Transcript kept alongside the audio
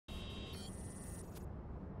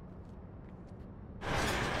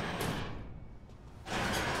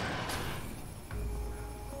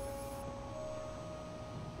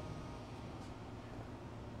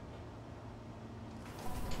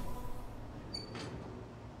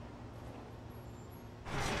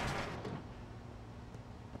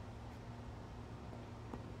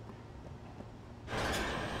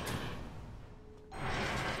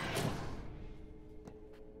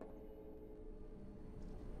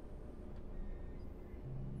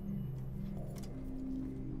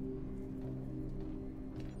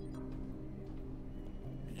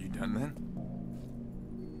done then?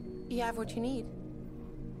 You have what you need.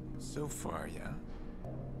 So far, yeah.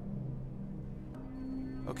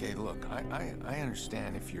 Okay, look, I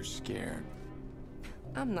understand if you're scared.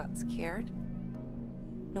 I'm not scared.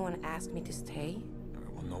 No one asked me to stay.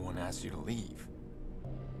 Well, no one asked you to leave.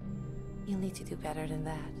 You'll need to do better than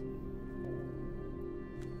that.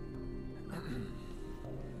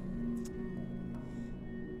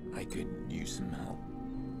 I could use some help.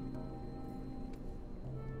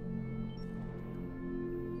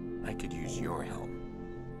 I could use your help.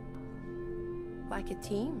 Like a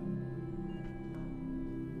team?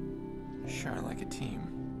 Sure, like a team.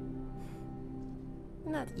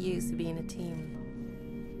 I'm not used to being a team.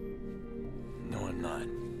 No, I'm not.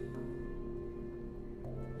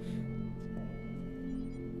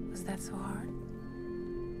 Was that so hard?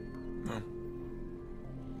 No.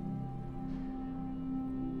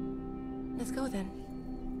 Let's go then.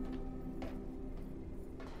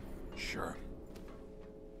 Sure.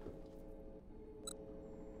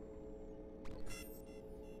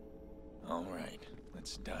 All right,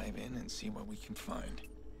 let's dive in and see what we can find.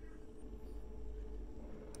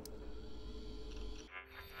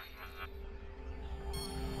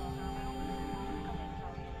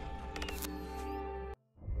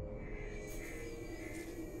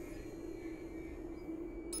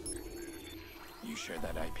 You sure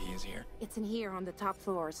that IP is here? It's in here on the top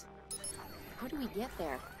floors. How do we get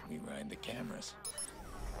there? We ride the cameras.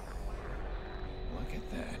 Look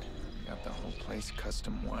at that. Got the whole place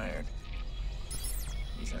custom wired.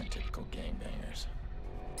 These aren't typical gangbangers.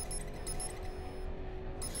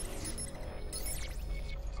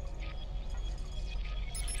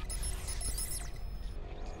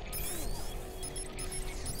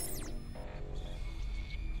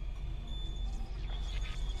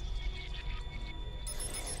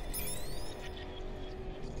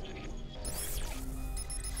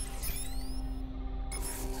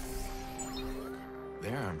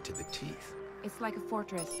 They're armed to the teeth. It's like a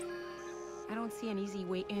fortress. I don't see an easy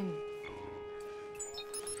way in.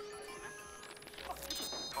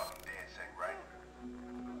 Fucking dead sick, right?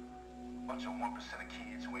 Bunch of 1% of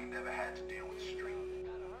kids who ain't never had to deal with the street.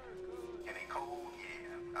 And they cold?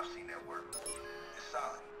 Yeah, I've seen that work. It's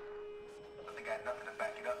solid. But they got nothing to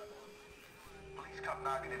back it up. Police come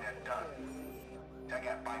knocking in that done. I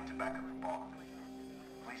got bite tobacco and ball.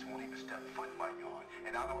 Police won't even step foot in my yard,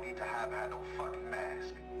 and I don't need to have no fucking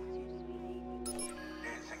mask.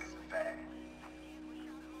 Dead sick is the fad.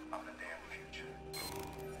 I'm the damn future.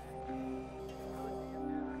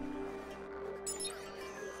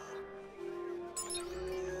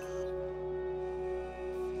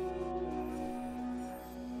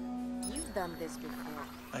 You've done this before.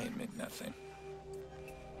 I admit nothing.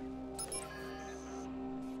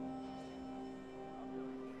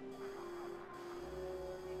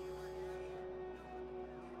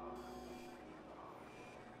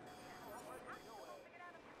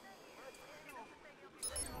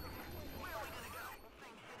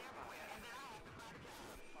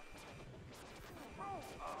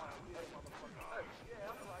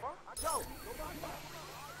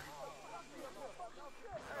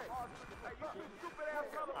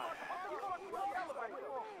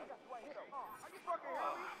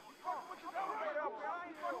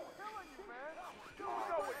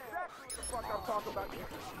 I'm talking about, you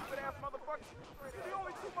stupid ass motherfucker. You're the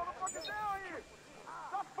only two motherfuckers down here.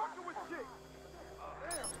 Stop fucking with shit.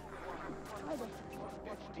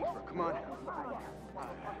 That's deeper. Come on.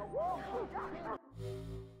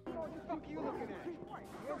 What the fuck are you looking at?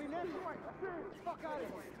 You already know? Fuck out of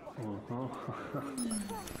here.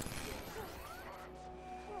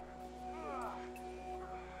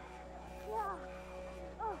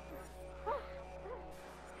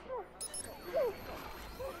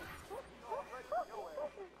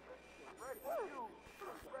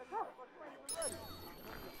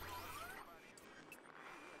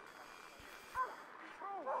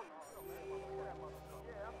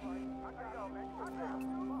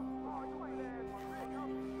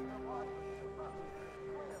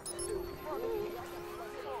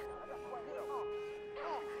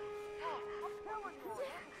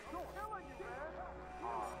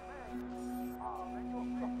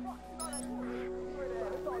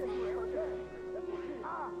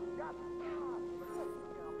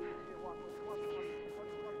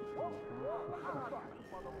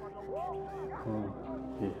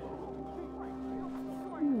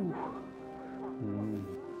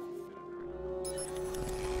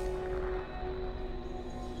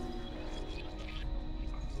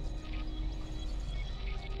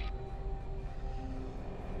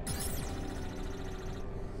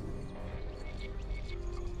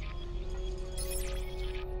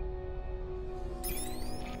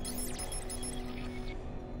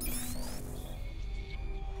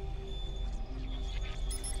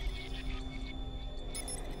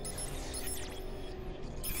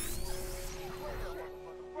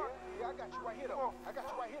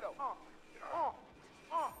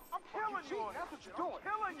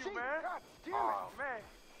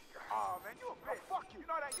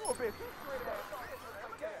 bitch. Straight ass.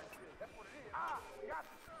 Like that. That's what it is. Got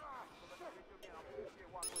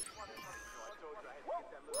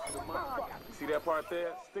You see that part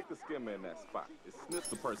there? Stick the skimmer in that spot. It sniffs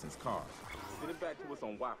the person's car. Send it back to us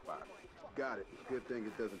on Wi-Fi. Got it. Good thing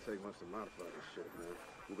it doesn't take much to modify this shit, man.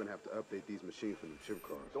 We're gonna have to update these machines from the chip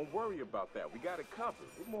cars. Don't worry about that. We got it covered.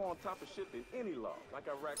 We're more on top of shit than any law. Like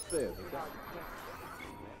Iraq says.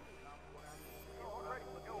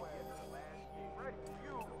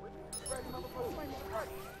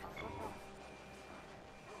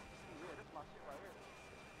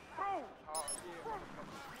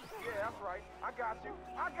 Yeah, that's right. I got you.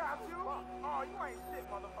 Oh, you ain't shit,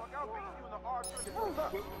 motherfucker. I'll beat you in the artery.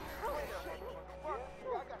 Look.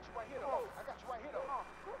 I got you right here, though.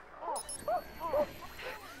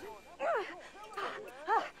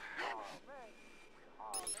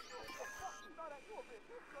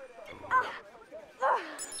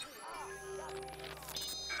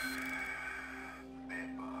 Man,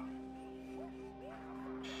 Bob.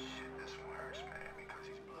 Shit, this one hurts, man, because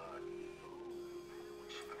he's blood.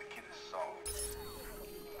 Shit, but the kid is soft.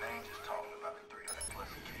 They ain't just talking about the 300 plus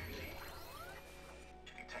he carries in.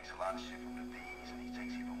 Shit, he takes a lot of shit from the V's, and he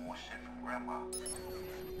takes even more shit from Grandma.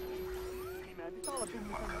 Hey, man, it's all a big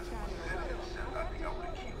My cousin was said it himself. I think I would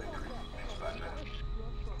have killed the creep bitch by now.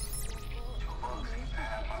 Two bugs seems to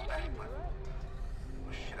have my back, but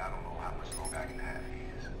well, shit, I don't know how much longer I can have his.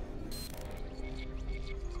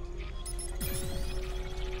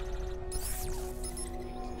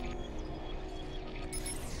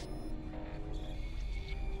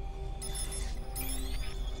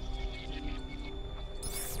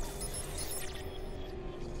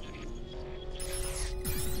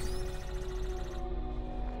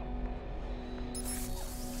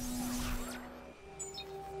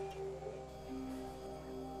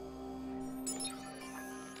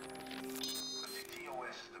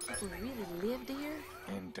 People really lived here?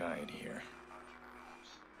 And died here.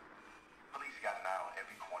 Police got an eye on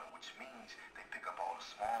every corner, which means they pick up all the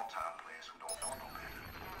small-time players who don't know no better.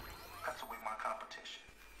 Cuts away my competition.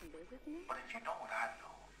 But if you know what I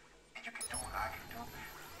know, and you can do what I can do,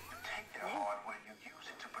 you take their hardware and you use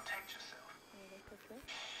it to protect yourself.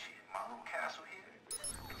 Shit, my little castle here,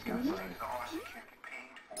 it's got state-of-the-art security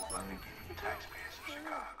paid for by the taxpayers of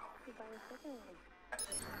Chicago.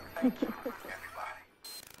 Thank you, everybody.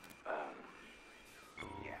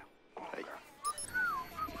 Hey.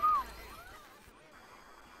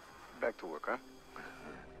 Back to work, huh?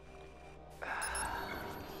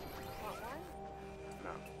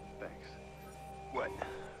 No, thanks. What?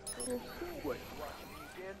 What?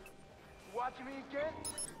 Watching me again?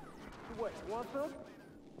 What, you want some?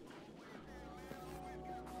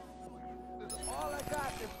 Listen, all I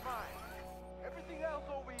got is mine. Everything else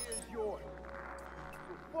over here is yours.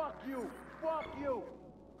 So fuck you.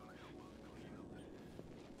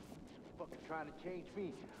 Fucking trying to change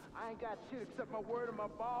me. I ain't got shit except my word and my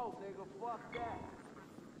balls, nigga. Fuck that.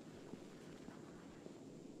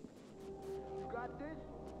 You got this?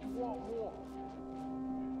 You want more?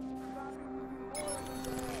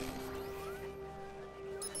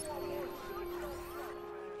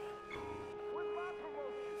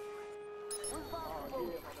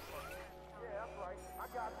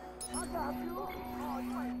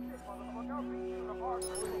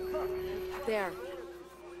 There.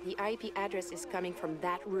 The IP address is coming from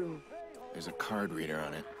that room. There's a card reader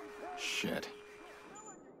on it. Shit.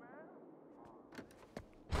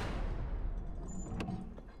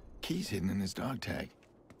 Key's hidden in his dog tag.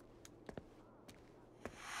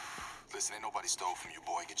 Listen, ain't nobody stole from you,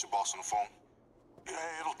 boy. Get your boss on the phone.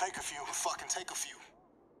 Yeah, it'll take a few. It'll fucking take a few.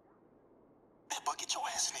 Hey, but get your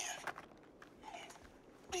ass in here.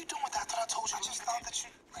 What are you doing with that? I thought I told you. I just thought that you...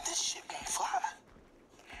 This shit won't fly.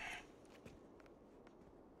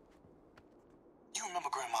 You remember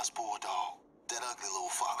Grandma's Bulldog? That ugly little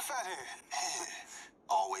fox? Fathead. Yeah.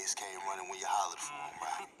 Always came running when you hollered for him,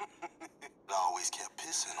 right? But always kept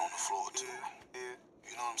pissing on the floor, too. Yeah.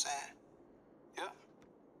 You know what I'm saying? Yeah.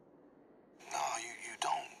 No, you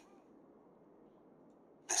don't.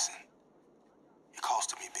 Listen, it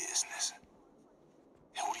costed me business.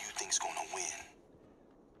 And who do you think's gonna win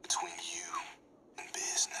between you and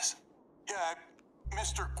business? Yeah,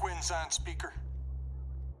 Mr. Quinn's on speaker.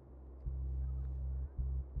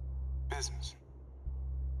 Business.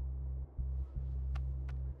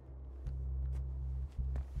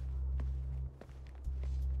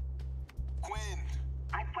 Quinn.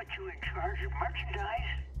 I put you in charge of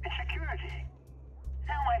merchandise and security.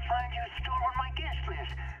 Now I find you stolen my guest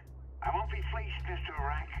list. I won't be fleeced, Mr.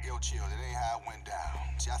 Iraq. Yo, chill. That ain't how it went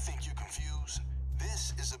down. See, I think you confused.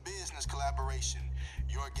 This is a business collaboration.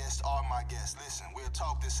 Your guests are my guests. Listen, we'll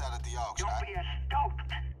talk this out at the auction. Don't be a stoat,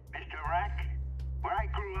 Mr. Rack. Where I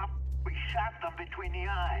grew up, we shot them between the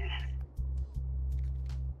eyes.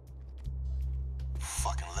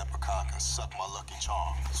 Fucking leprechaun can suck my lucky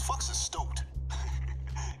charm. This fuck's a stoat.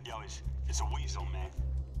 Yo, it's a weasel, man.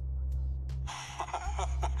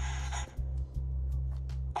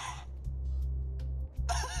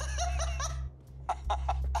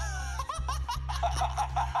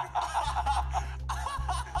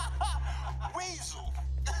 Weasel!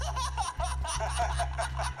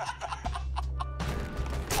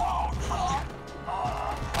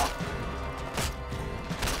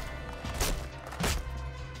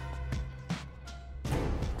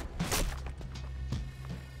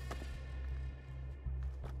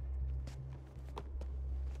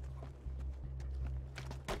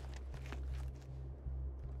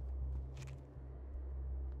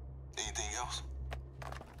 Anything else?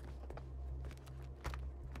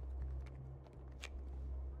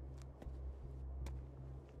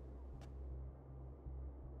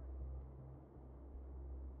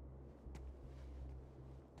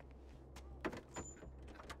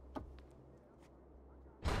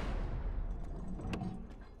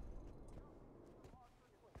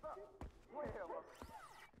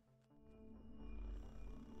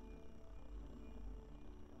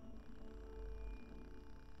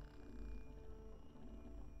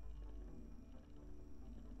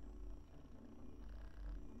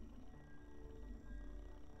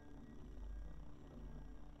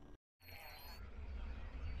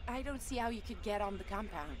 I don't see how you could get on the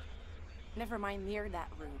compound. Never mind near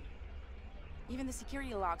that room. Even the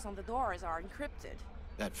security locks on the doors are encrypted.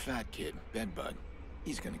 That fat kid, Bedbug,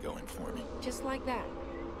 he's gonna go in for me. Just like that.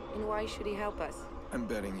 And why should he help us? I'm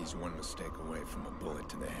betting he's one mistake away from a bullet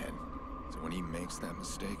to the head. So when he makes that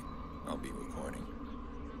mistake, I'll be recording.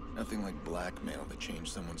 Nothing like blackmail to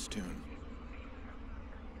change someone's tune.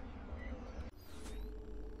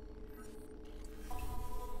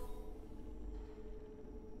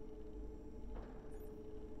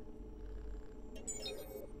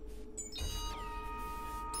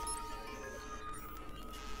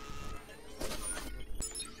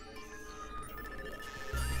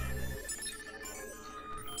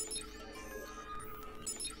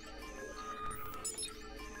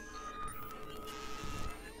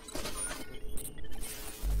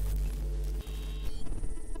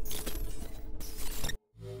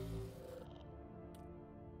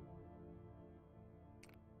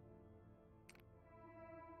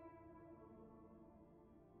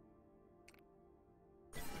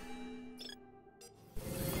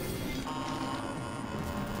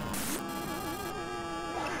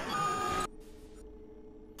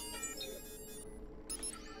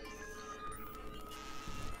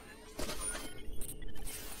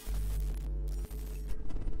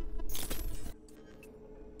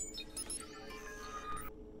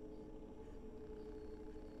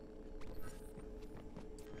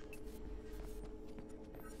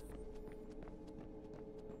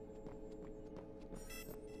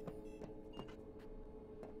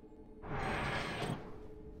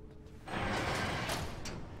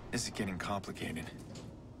 This is getting complicated.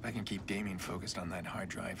 If I can keep Damien focused on that hard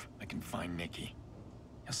drive, I can find Nikki.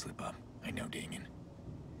 He'll slip up. I know Damien.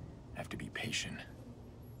 I have to be patient.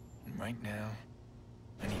 And right now,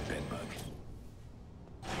 I need Bedbug.